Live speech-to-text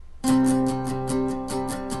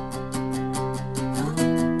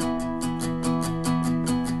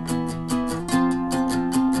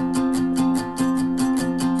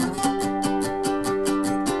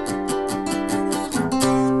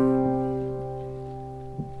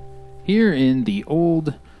Here in the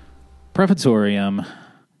old Prefectorium,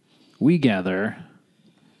 we gather,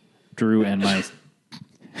 Drew and my...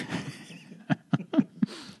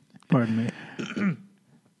 Pardon me.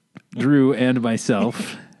 Drew and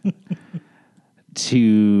myself,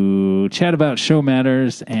 to chat about show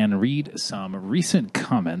matters and read some recent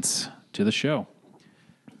comments to the show.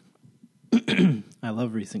 I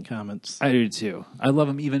love recent comments. I do too. I love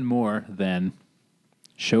them even more than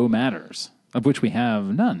show matters, of which we have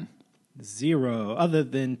none. Zero, other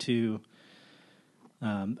than to,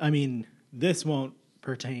 this won't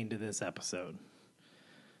pertain to this episode.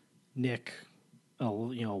 Nick, a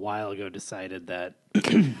while ago, decided that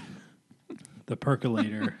the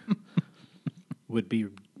Percolator would be,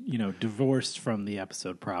 divorced from the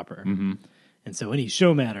episode proper. Mm-hmm. And so any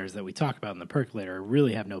show matters that we talk about in the Percolator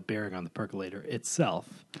really have no bearing on the Percolator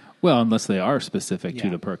itself. Well, unless they are specific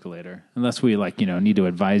to the Percolator. Unless we, need to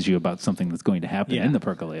advise you about something that's going to happen in the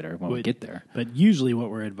Percolator when we get there. But usually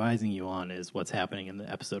what we're advising you on is what's happening in the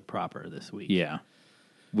episode proper this week. Yeah.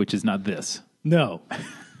 Which is not this. No.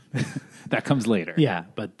 That comes later. Yeah,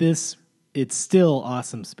 but it's still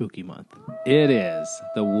awesome spooky month. It is.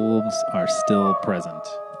 The wolves are still present.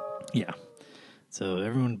 Yeah. So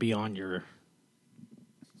everyone be on your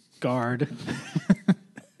guard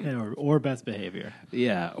or best behavior.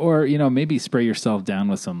 Yeah, or maybe spray yourself down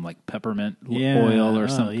with some peppermint oil or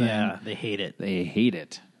something. Yeah, they hate it. They hate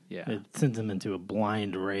it. Yeah, it sends them into a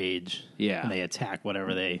blind rage. Yeah, and they attack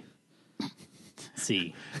whatever they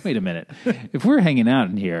see. Wait a minute. If we're hanging out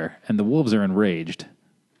in here and the wolves are enraged,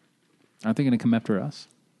 aren't they going to come after us?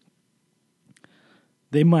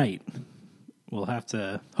 They might. We'll have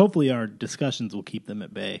to. Hopefully, our discussions will keep them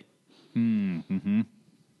at bay. Mm-hmm.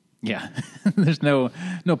 Yeah, there's no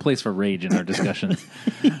place for rage in our discussions.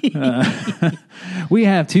 We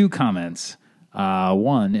have two comments.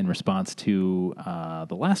 One in response to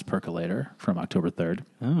the last Percolator from October 3rd,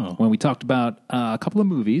 when we talked about a couple of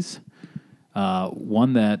movies.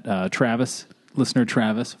 One that listener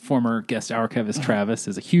Travis, former guest archivist Travis,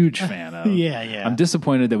 is a huge fan of. Yeah. I'm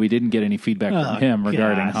disappointed that we didn't get any feedback from him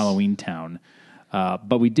regarding Halloween Town.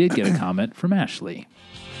 But we did get a comment from Ashley.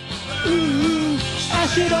 Ooh,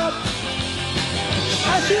 ash it up.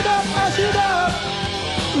 Ash it up, ash it up.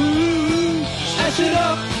 Ooh, ash it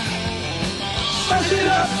up. Ash it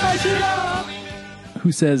up, ash it up.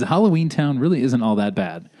 Who says, Halloween Town really isn't all that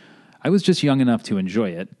bad. I was just young enough to enjoy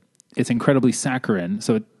it. It's incredibly saccharine,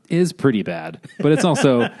 so it is pretty bad, but it's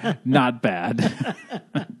also not bad.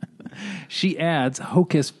 She adds,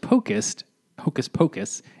 Hocus Pocus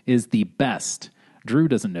is the best. Drew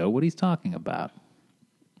doesn't know what he's talking about.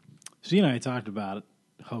 She and I talked about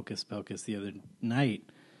Hocus Pocus the other night,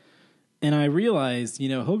 and I realized,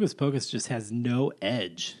 Hocus Pocus just has no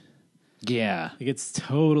edge. Yeah. It's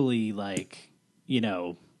totally limp?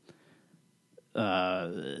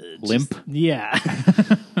 Yeah.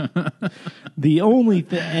 The only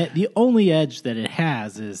edge that it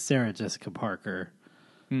has is Sarah Jessica Parker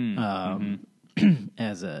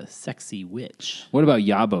as a sexy witch. What about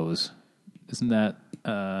Yabos? Isn't that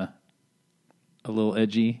a little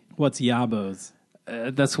edgy? What's Yabos?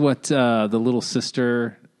 That's what the little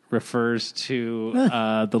sister refers to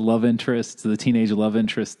the love interest, the teenage love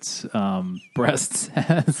interest's breasts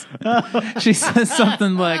as. She says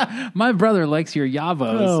something like, my brother likes your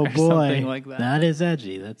Yabos, or something like that. That is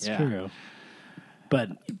edgy. That's true.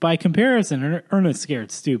 But by comparison, Ernest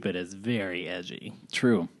Scared Stupid is very edgy.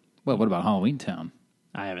 True. Well, what about Halloween Town?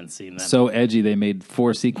 I haven't seen that. So edgy they made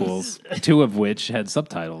 4 sequels, 2 of which had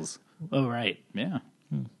subtitles. Oh, right. Yeah.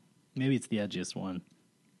 Maybe it's the edgiest one.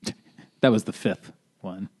 That was the 5th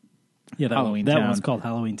one. Yeah, that Town. one's called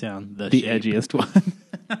Halloween Town. The edgiest one.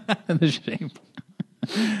 The shape.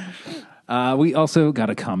 We also got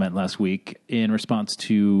a comment last week in response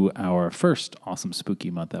to our first Awesome Spooky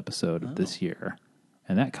Month episode of this year.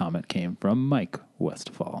 And that comment came from Mike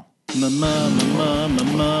Westfall. Mike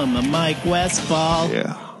Westfall.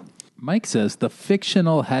 Yeah. Mike says the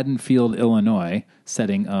fictional Haddonfield, Illinois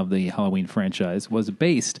setting of the Halloween franchise was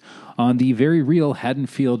based on the very real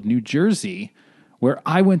Haddonfield, New Jersey, where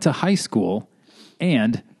I went to high school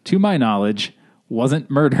and, to my knowledge, wasn't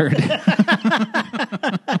murdered.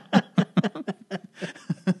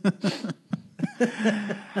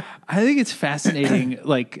 I think it's fascinating.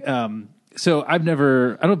 So I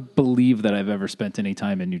don't believe that I've ever spent any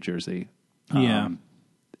time in New Jersey. And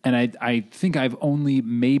I think I've only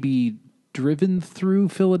maybe driven through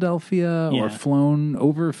Philadelphia or flown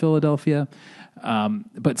over Philadelphia.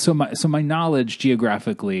 But so my knowledge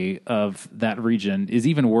geographically of that region is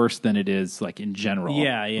even worse than it is in general.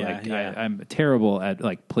 I'm terrible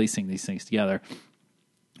at placing these things together.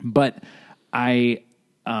 But I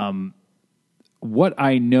what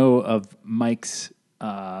I know of Mike's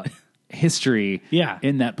history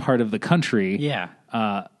in that part of the country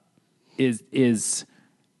is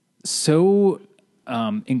so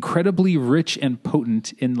incredibly rich and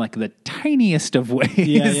potent in like the tiniest of ways.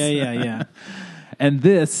 Yeah. And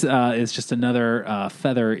this is just another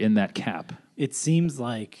feather in that cap. It seems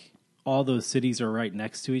like all those cities are right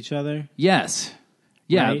next to each other. Yes.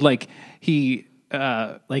 Yeah, right? like he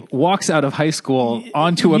walks out of high school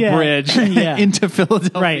onto a bridge into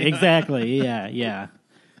Philadelphia. Right, exactly. Yeah.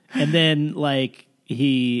 And then like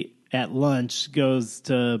he at lunch goes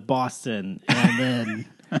to Boston and then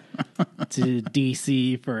to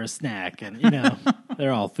DC for a snack, and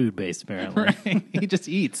they're all food based apparently. Right. He just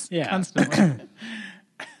eats constantly.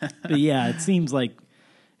 But yeah, it seems like,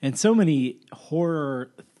 and so many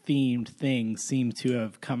horror themed things seem to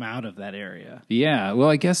have come out of that area. Yeah, well,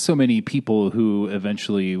 I guess so many people who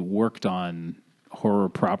eventually worked on horror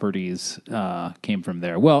properties came from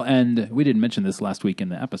there. Well, and we didn't mention this last week in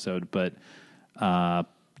the episode, but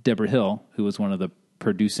Deborah Hill, who was one of the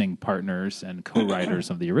producing partners and co-writers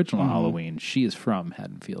of the original Halloween, she is from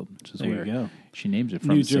Haddonfield, which is where she names it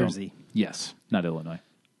from. New Jersey. So, yes, not Illinois.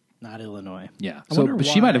 Not Illinois. Yeah, but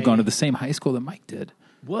she might have gone to the same high school that Mike did.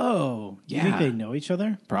 Whoa. You think they know each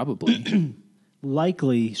other? Probably.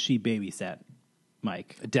 Likely she babysat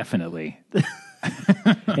Mike. Definitely.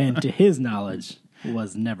 And to his knowledge,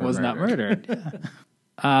 was never murdered. Not murdered.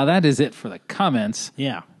 That is it for the comments.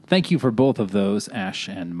 Yeah. Thank you for both of those, Ash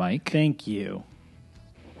and Mike. Thank you.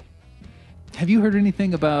 Have you heard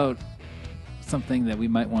anything about something that we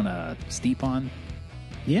might want to steep on?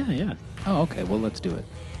 Yeah. Oh, okay. Well, let's do it.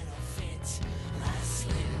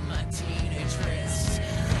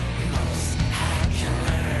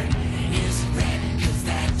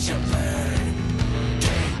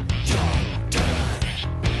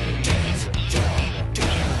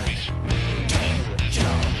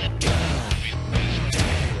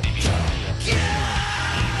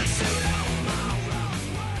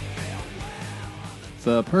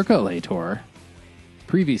 The Percolator,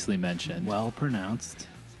 previously mentioned, Well pronounced.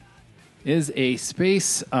 is a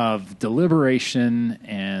space of deliberation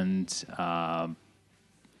and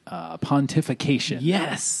pontification.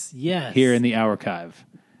 Yes. Here in the archive.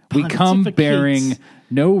 We come bearing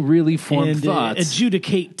no really formed and, thoughts.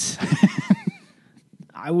 Adjudicate.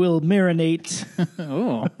 I will marinate.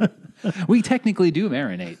 Oh. We technically do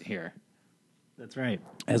marinate here. That's right.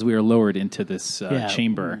 As we are lowered into this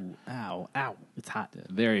chamber. Ooh, ow. It's hot.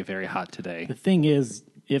 Very, very hot today. The thing is,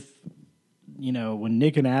 if, when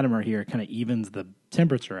Nick and Adam are here, it kind of evens the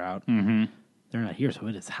temperature out. Mm-hmm. They're not here, so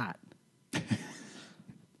it is hot.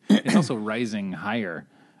 It's also rising higher.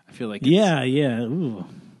 I feel like it's... Yeah. Ooh.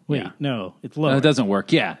 Wait, no, it's lower. No, it doesn't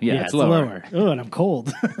work. Yeah, it's lower. Oh, and I'm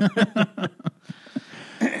cold.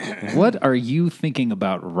 What are you thinking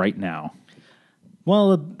about right now?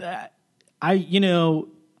 Well, I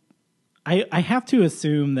have to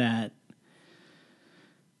assume that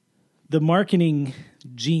the marketing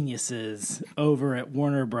geniuses over at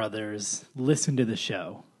Warner Brothers listen to the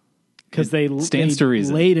show because they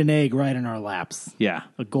laid an egg right in our laps. Yeah,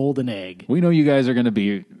 a golden egg. We know you guys are going to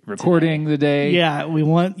be recording today. Yeah, we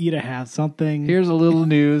want you to have something. Here's a little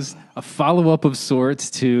news, a follow-up of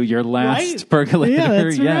sorts to your last Percolator.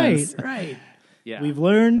 Yeah, that's right. Yeah, we've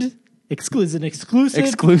learned exclusive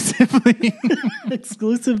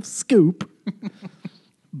scoop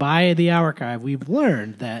by the archive. We've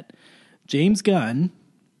learned that James Gunn,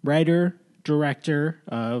 writer, director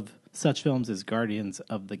of such films as Guardians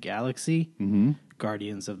of the Galaxy,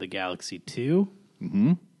 Guardians of the Galaxy 2.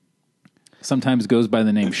 Mm-hmm. Sometimes goes by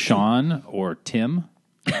the name Sean or Tim.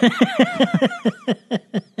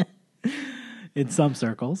 In some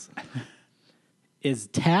circles. Is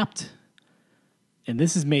tapped, and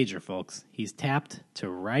this is major, folks, he's tapped to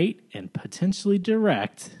write and potentially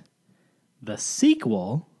direct the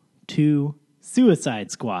sequel to Suicide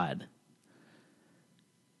Squad.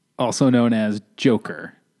 Also known as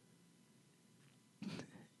Joker.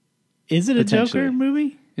 Is it a Joker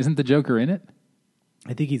movie? Isn't the Joker in it?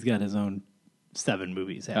 I think he's got his own 7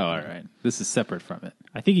 movies. Oh, all right. This is separate from it.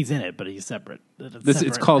 I think he's in it, but he's separate.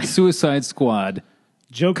 It's called Suicide Squad.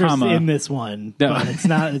 Joker's in this one, but it's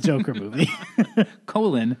not a Joker movie.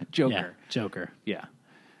 Joker. Yeah, Joker. Yeah.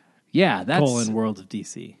 Yeah, that's... World of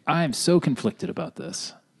DC. I'm so conflicted about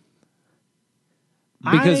this.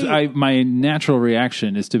 Because my natural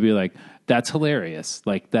reaction is to be like, that's hilarious.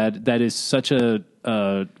 Like, that is such a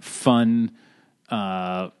fun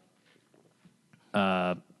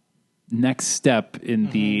next step in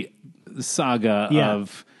the saga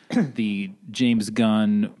of the James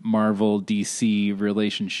Gunn, Marvel, DC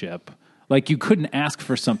relationship. Like you couldn't ask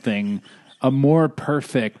for something a more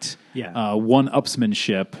perfect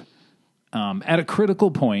one-upsmanship at a critical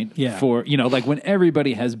point for, like when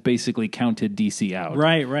everybody has basically counted DC out.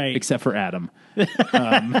 Right. Except for Adam.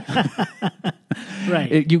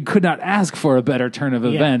 Right. You could not ask for a better turn of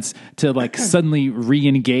events to like suddenly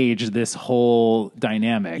re-engage this whole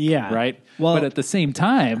dynamic. Yeah. Right. Well, but at the same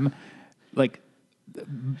time, like,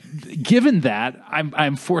 given that,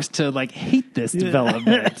 I'm forced to like hate this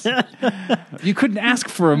development. You couldn't ask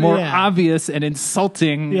for a more obvious and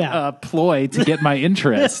insulting ploy to get my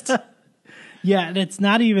interest. Yeah, and it's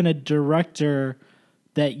not even a director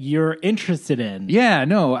that you're interested in. Yeah,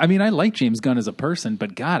 no. I mean, I like James Gunn as a person,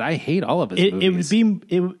 but God, I hate all of his movies.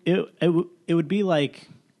 It would be like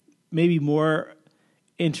maybe more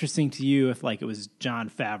interesting to you if like it was Jon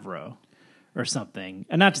Favreau or something.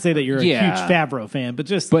 And not to say that you're a huge Favreau fan,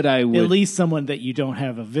 but at least someone that you don't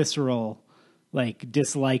have a visceral like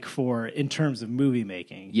dislike for in terms of movie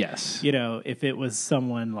making. Yes. If it was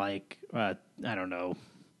someone like I don't know.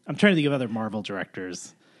 I'm trying to think of other Marvel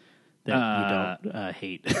directors that you don't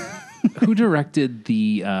hate. Who directed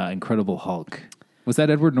the Incredible Hulk? Was that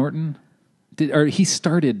Edward Norton? Or he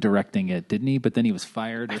started directing it, didn't he? But then he was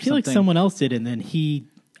fired. I feel like someone else did, and then he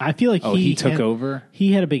took over.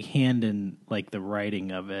 He had a big hand in like the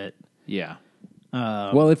writing of it. Yeah.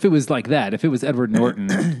 Well, if it was like that, if it was Edward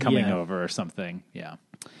Norton coming over or something,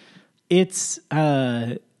 it's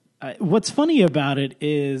what's funny about it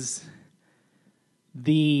is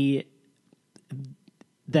that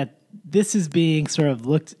this is being sort of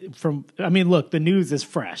looked from. I mean, look, the news is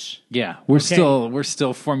fresh. Yeah, we're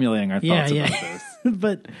still formulating our thoughts about this.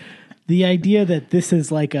 But the idea that this is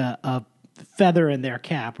like a feather in their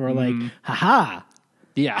cap, or like, haha.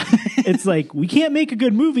 Yeah, it's like we can't make a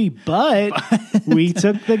good movie, but we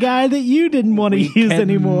took the guy that you didn't want to use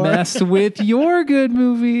anymore. Mess with your good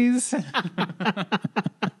movies.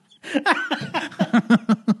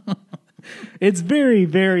 It's very,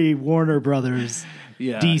 very Warner Brothers,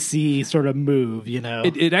 DC sort of move,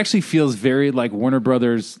 It actually feels very like Warner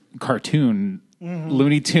Brothers cartoon,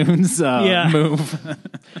 Looney Tunes move.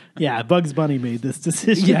 Yeah, Bugs Bunny made this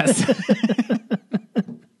decision. Yes.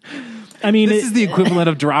 I mean, this is the equivalent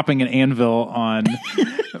of dropping an anvil on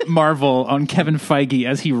Marvel, on Kevin Feige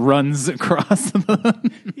as he runs across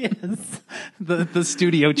the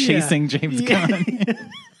studio chasing James Gunn.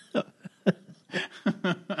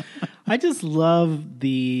 I just love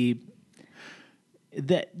this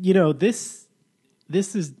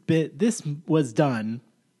was done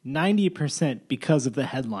 90% because of the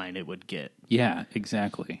headline it would get. Yeah,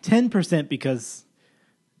 exactly. 10% because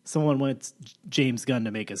someone wants James Gunn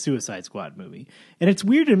to make a Suicide Squad movie. And it's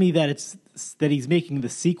weird to me that he's making the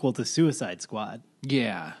sequel to Suicide Squad.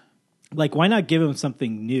 Yeah. Like, why not give him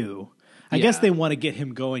something new? I guess they want to get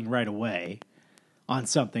him going right away on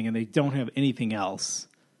something, and they don't have anything else.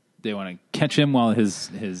 They want to catch him while his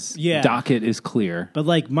docket is clear. But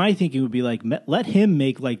like my thinking would be like, let him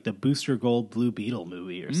make like the Booster Gold Blue Beetle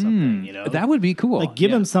movie or something. That would be cool. Like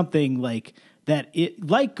give him something like that.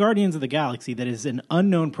 Like Guardians of the Galaxy, that is an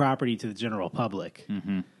unknown property to the general public,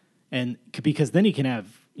 and because then he can have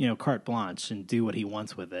carte blanche and do what he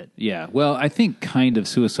wants with it. Yeah. Well, I think kind of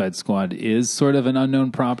Suicide Squad is sort of an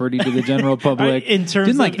unknown property to the general public. In terms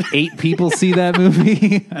Didn't like 8 people see that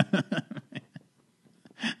movie?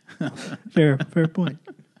 Fair point.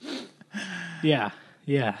 Yeah.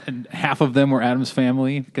 And half of them were Adam's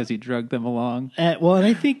family because he drugged them along. Well, and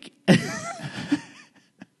I think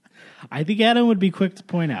Adam would be quick to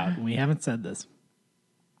point out, and we haven't said this,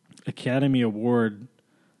 Academy Award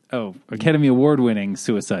winning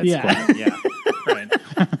Suicide Squad. Yeah. Right.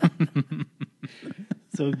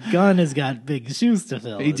 So Gunn has got big shoes to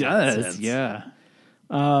fill. He does. Yeah.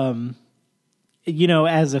 As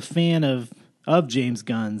a fan of James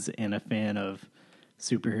Gunn's and a fan of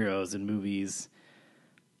superheroes and movies,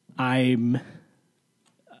 I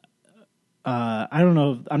don't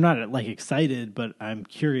know. I'm not like excited, but I'm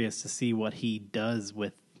curious to see what he does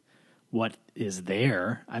with what is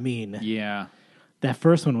there. I mean, that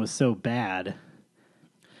first one was so bad.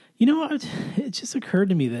 It just occurred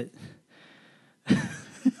to me that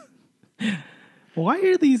why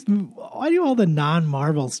do all the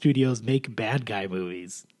non-Marvel studios make bad guy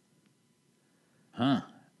movies? Huh.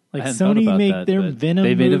 Like Sony made their Venom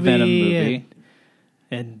movie. They made a Venom movie.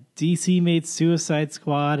 And DC made Suicide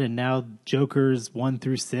Squad, and now Jokers 1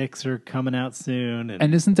 through 6 are coming out soon.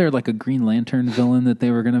 And isn't there like a Green Lantern villain that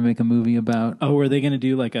they were going to make a movie about? Oh, were they going to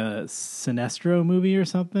do like a Sinestro movie or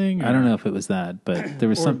something? I don't know if it was that, but there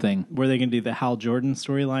was something. Were they going to do the Hal Jordan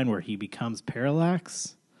storyline where he becomes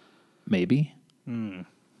Parallax? Maybe.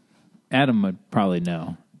 Adam would probably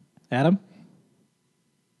know. Adam?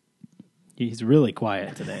 He's really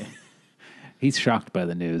quiet today. He's shocked by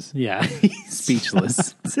the news. Yeah.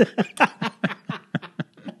 Speechless.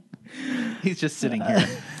 He's just sitting here,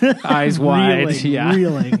 eyes wide,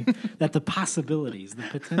 reeling at the possibilities, the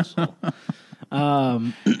potential.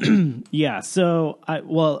 Yeah. So I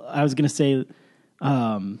was going to say,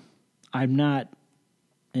 I'm not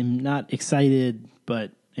excited,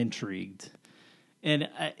 but intrigued, and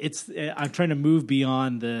I'm trying to move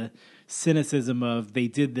beyond the cynicism of they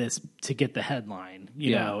did this to get the headline,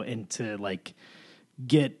 you know, and to like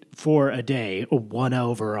get for a day a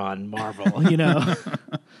 1-over on Marvel, you know.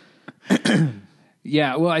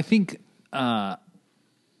 Yeah, well, I think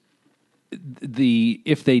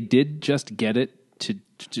if they did just get it to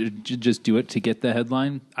just do it to get the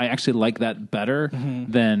headline, I actually like that better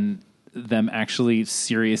than them actually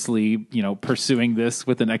seriously, you know, pursuing this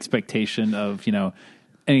with an expectation of, you know,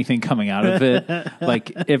 anything coming out of it.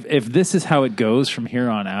 Like if this is how it goes from here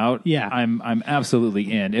on out, I'm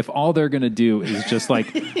absolutely in. If all they're going to do is just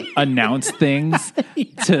like announce things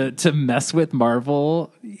to mess with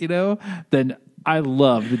Marvel, you know, then I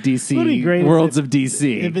love the DC worlds of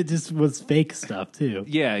DC. If it just was fake stuff too.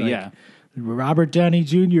 Yeah, like, yeah. Robert Downey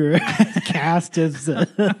Jr. cast as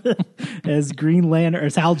Green Lantern,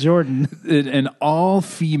 as Hal Jordan, an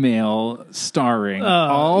all-female starring,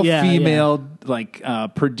 all-female like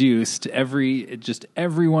produced.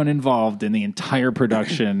 Everyone involved in the entire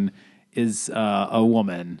production is a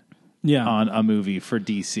woman. Yeah. On a movie for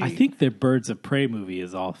DC. I think the Birds of Prey movie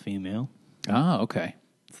is all female. Oh, okay.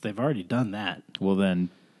 So they've already done that. Well, then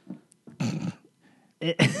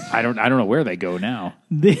I don't know where they go now.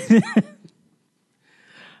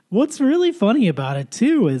 What's really funny about it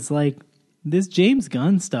too is like this James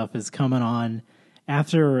Gunn stuff is coming on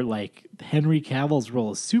after like Henry Cavill's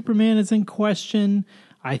role as Superman is in question.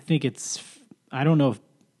 I don't know if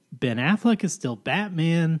Ben Affleck is still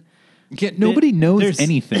Batman. Yeah, nobody knows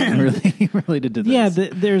anything really related to this. Yeah,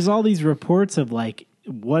 there's all these reports of like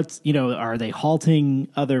are they halting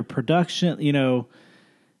other production? You know,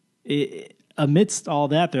 amidst all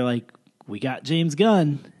that, they're like, we got James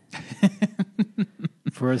Gunn.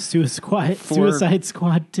 For a Suicide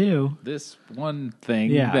Squad 2. This one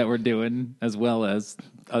thing that we're doing, as well as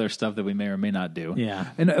other stuff that we may or may not do. Yeah.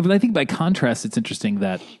 But I think by contrast, it's interesting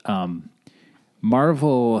that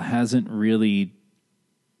Marvel hasn't really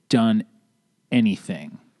done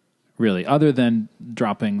anything, really, other than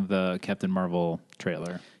dropping the Captain Marvel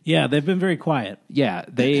trailer. Yeah, they've been very quiet. Yeah,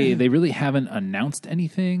 they really haven't announced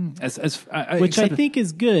anything. Which I think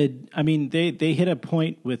is good. I mean, they hit a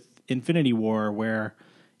point with Infinity War where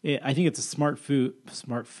I think it's a smart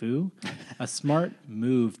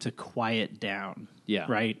move to quiet down. Yeah.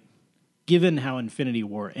 Right? Given how Infinity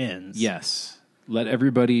War ends. Yes. Let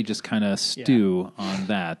everybody just kind of stew on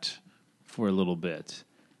that for a little bit.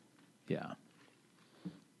 Yeah.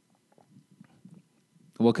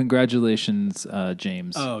 Well, congratulations,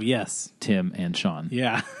 James. Oh, yes. Tim and Sean.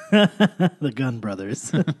 Yeah. The Gunn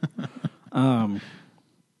brothers. I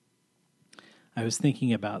was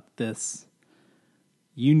thinking about this.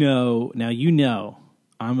 I'm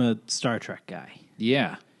a Star Trek guy.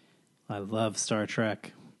 Yeah. I love Star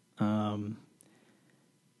Trek. And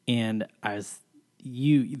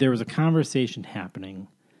there was a conversation happening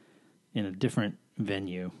in a different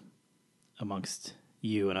venue amongst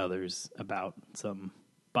you and others about some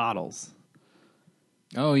bottles.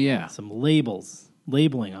 Oh, yeah. Some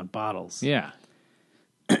labeling on bottles. Yeah.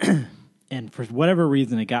 And for whatever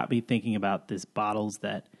reason, it got me thinking about these bottles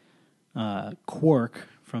that Quark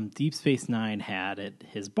from Deep Space Nine had at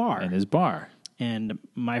his bar. And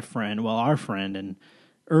our friend and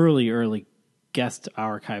early guest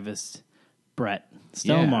archivist, Brett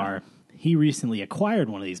Stelmar, he recently acquired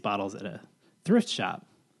one of these bottles at a thrift shop.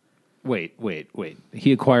 Wait.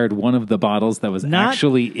 He acquired one of the bottles that was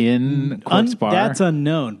actually in Quark's bar? That's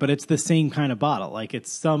unknown, but it's the same kind of bottle. Like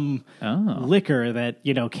it's some liquor that,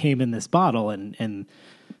 came in this bottle, and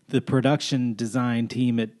the production design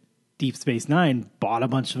team at Deep Space Nine bought a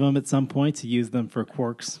bunch of them at some point to use them for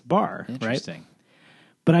Quark's bar. Interesting. Right?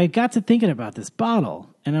 But I got to thinking about this bottle,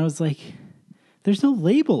 and I was like, there's no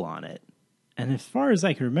label on it. And as far as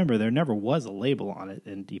I can remember, there never was a label on it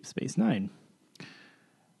in Deep Space Nine.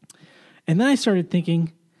 And then I started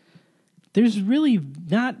thinking, there's really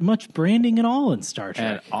not much branding at all in Star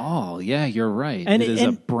Trek. At all, yeah, you're right. It is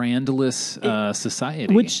a brandless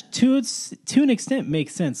society, which to an extent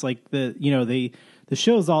makes sense. Like the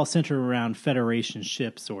show is all centered around Federation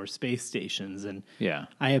ships or space stations, and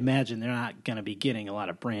I imagine they're not going to be getting a lot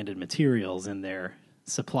of branded materials in their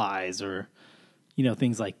supplies or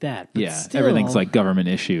things like that. But still, everything's like government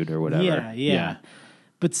issued or whatever. Yeah.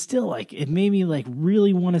 but still, like, it made me like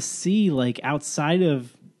really want to see, like, outside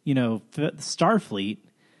of, you know, Starfleet,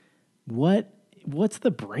 what's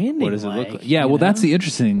the branding? What does it look like? Yeah, you well, know? that's the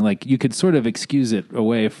interesting. Like, you could sort of excuse it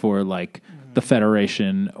away for like the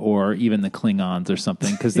Federation or even the Klingons or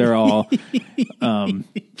something, because they're all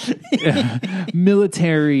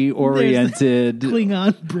military oriented.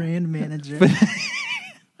 Klingon brand manager.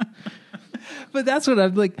 But that's what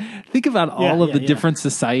I'm like. Think about all of the different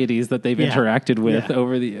societies that they've interacted with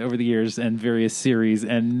over the years and various series,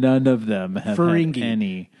 and none of them have had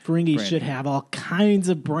any. Ferengi should have all kinds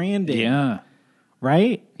of branding. Yeah.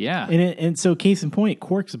 Right? Yeah. And so, case in point,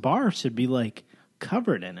 Quark's bar should be like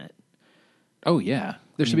covered in it. Oh yeah.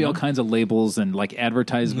 There should be all kinds of labels and like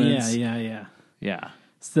advertisements. Yeah.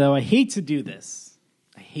 So I hate to do this.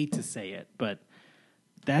 I hate to say it, but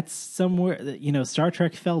that's somewhere that, you know, Star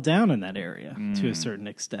Trek fell down in that area to a certain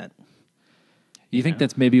extent. You think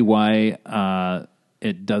that's maybe why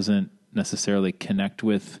it doesn't necessarily connect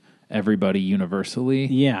with everybody universally?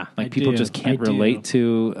 Yeah, like I people do. just can't I do.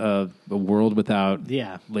 to a world without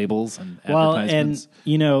labels and advertisements. And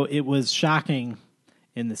you know, it was shocking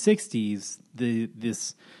in the 60s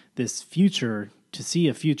this future, to see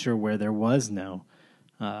a future where there was no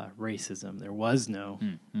racism, there was no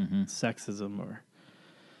sexism or,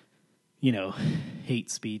 you know,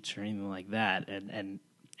 hate speech or anything like that,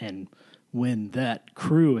 and when that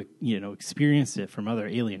crew, you know, experienced it from other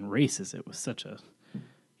alien races, it was such a,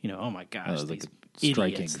 you know, oh my gosh, like these a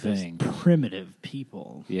striking idiots, thing, these primitive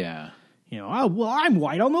people. Yeah. You know, I'm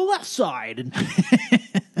white on the left side,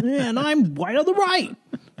 and I'm white on the right.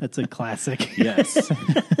 That's a classic. Yes.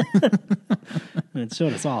 And it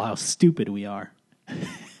showed us all how stupid we are.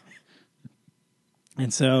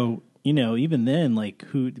 And so, you know, even then, like,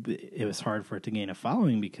 it was hard for it to gain a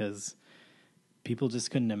following because people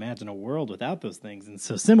just couldn't imagine a world without those things. And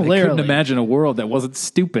so similarly, I couldn't imagine a world that wasn't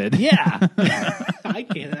stupid. Yeah. I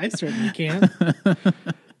can't. I certainly can't.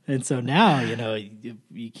 And so now, you know,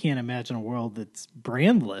 you can't imagine a world that's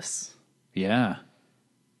brandless. Yeah.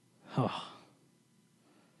 Oh.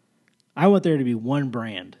 I want there to be one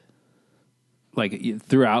brand. Like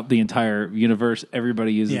throughout the entire universe,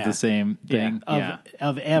 everybody uses the same thing.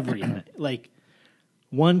 Of everything. Like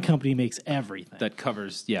one company makes everything. That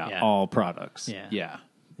covers, all products. Yeah.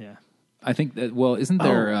 I think that, well, isn't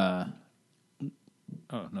there...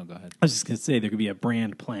 oh, no, go ahead. I was just going to say there could be a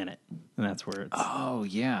brand planet, and that's where it's... Oh,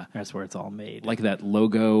 yeah. That's where it's all made. Like that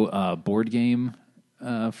logo board game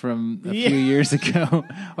from a few years ago.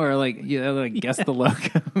 Or like, guess the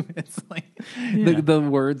logo. It's like the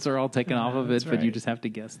words are all taken off of it, but you just have to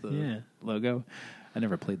guess the logo. I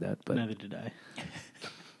never played that, but... Neither did I.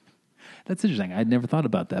 That's interesting. I'd never thought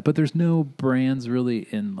about that. But there's no brands really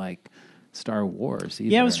in like Star Wars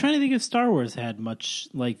either. Yeah, I was trying to think if Star Wars had much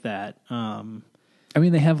like that. I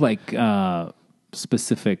mean, they have like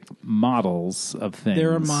specific models of things.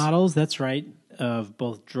 There are models, that's right, of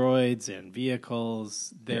both droids and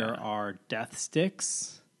vehicles. There are death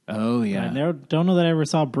sticks. Oh, yeah. I don't know that I ever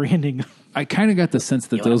saw branding. I kind of got the sense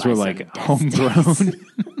that those were like homegrown.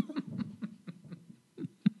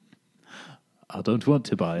 I don't want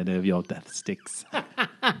to buy any of your death sticks.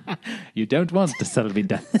 You don't want to sell me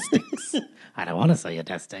death sticks. I don't want to sell you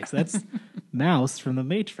death sticks. That's Mouse from the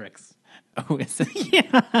Matrix. Oh, is it?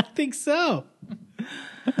 Yeah, I think so.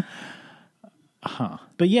 Huh.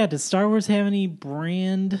 But yeah, does Star Wars have any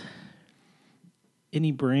branding?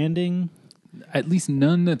 At least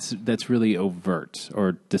none that's really overt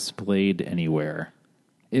or displayed anywhere.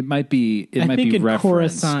 It might be. I think in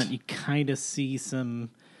referenced. Coruscant, you kind of see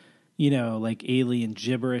some, you know, like alien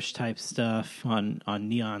gibberish type stuff on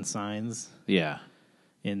neon signs. Yeah.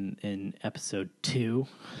 In episode 2.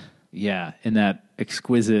 Yeah, in that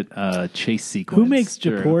exquisite chase sequence. Who makes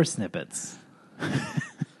Japor snippets?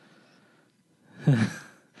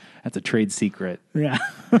 That's a trade secret. Yeah.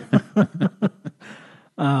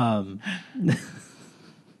 But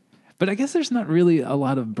I guess there's not really a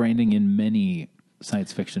lot of branding in many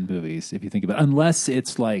science fiction movies, if you think about it, unless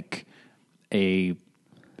it's like an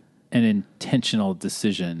intentional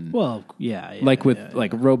decision. Well, yeah. Like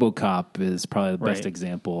RoboCop is probably the best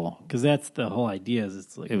example. Because that's the whole idea, is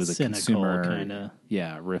it's like it was a consumer kind of...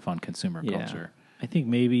 Yeah, riff on consumer culture. I think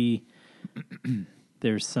maybe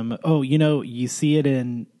there's some... Oh, you know, you see it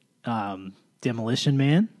in Demolition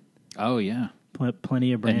Man. Oh, yeah.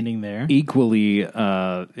 Plenty of branding there. Equally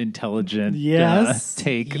intelligent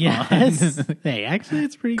take on hey, actually,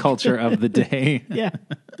 it's pretty culture good. of the day. Yeah.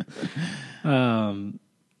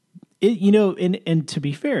 You know, and to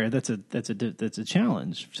be fair, that's a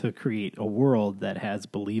challenge to create a world that has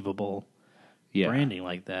believable branding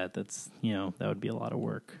like that. That's, you know, that would be a lot of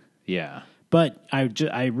work. Yeah. But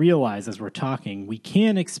I realize as we're talking, we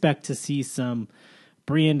can expect to see some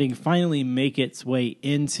branding finally make its way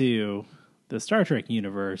into the Star Trek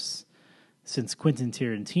universe, since Quentin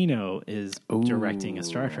Tarantino is directing a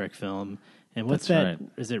Star Trek film. And what's that? Right.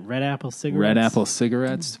 Is it Red Apple cigarettes? Red Apple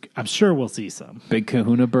cigarettes. I'm sure we'll see some. Big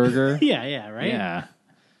Kahuna Burger. Yeah, right?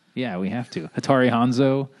 Yeah, we have to. Hattori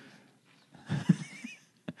Hanzo.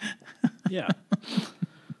 Yeah.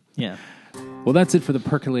 Yeah. Well, that's it for the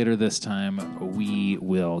Percolator this time. We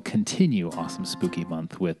will continue Awesome Spooky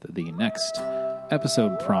Month with the next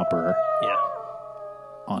episode proper. Yeah.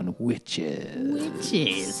 On witches.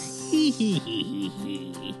 Witches.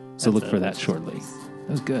 So look for that shortly.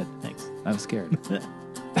 That was good. Thanks. I was scared.